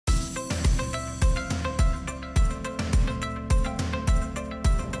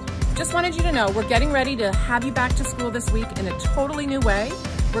Just wanted you to know we're getting ready to have you back to school this week in a totally new way.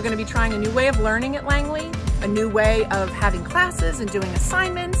 We're going to be trying a new way of learning at Langley, a new way of having classes and doing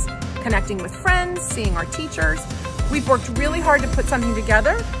assignments, connecting with friends, seeing our teachers. We've worked really hard to put something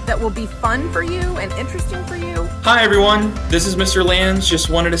together that will be fun for you and interesting for you. Hi everyone, this is Mr. Lands. Just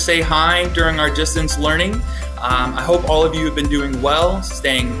wanted to say hi during our distance learning. I hope all of you have been doing well,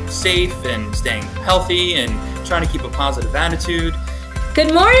 staying safe and staying healthy and trying to keep a positive attitude.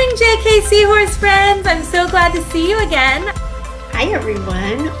 Good morning, JK Seahorse friends. I'm so glad to see you again. Hi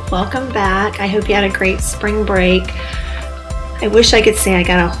everyone, welcome back. I hope you had a great spring break. I wish I could say I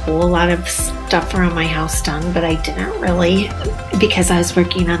got a whole lot of stuff around my house done, but I didn't really because I was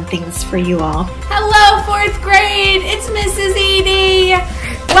working on things for you all. Hello, 4th grade. It's Mrs. Edie.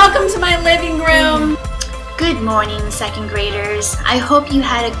 Welcome to my living room. Good morning, 2nd graders. I hope you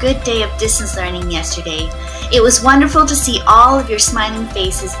had a good day of distance learning yesterday. It was wonderful to see all of your smiling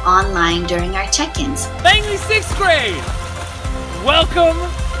faces online during our check-ins. Langley 6th grade, welcome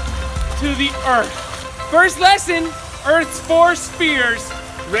to the Earth. First lesson, Earth's 4 spheres.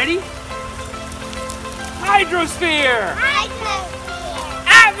 Ready? Hydrosphere. Hydrosphere.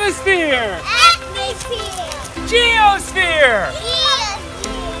 Atmosphere. Atmosphere. Geosphere.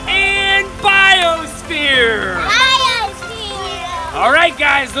 Geosphere. And biosphere. Biosphere. All right,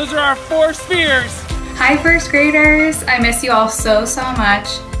 guys, those are our 4 spheres. Hi, 1st graders. I miss you all so much.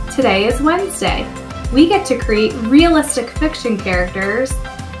 Today is Wednesday. We get to create realistic fiction characters,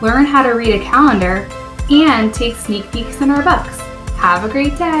 learn how to read a calendar, and take sneak peeks in our books. Have a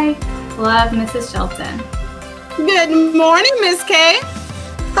great day. Love, Mrs. Shelton. Good morning, Miss K.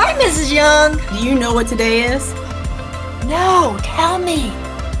 Hi, Mrs. Young. Do you know what today is? No, tell me.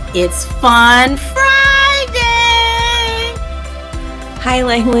 It's Fun Friday! Hi,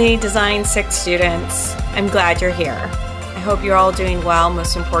 Langley Design 6 students. I'm glad you're here. I hope you're all doing well,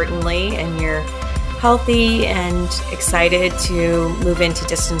 most importantly, and you're healthy and excited to move into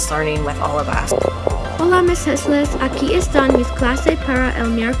distance learning with all of us. Hola, mis Hesles. Aquí están mis clases para el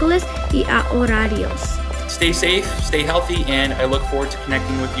miércoles y a horarios. Stay safe, stay healthy, and I look forward to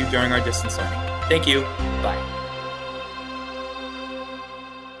connecting with you during our distance learning. Thank you. Bye.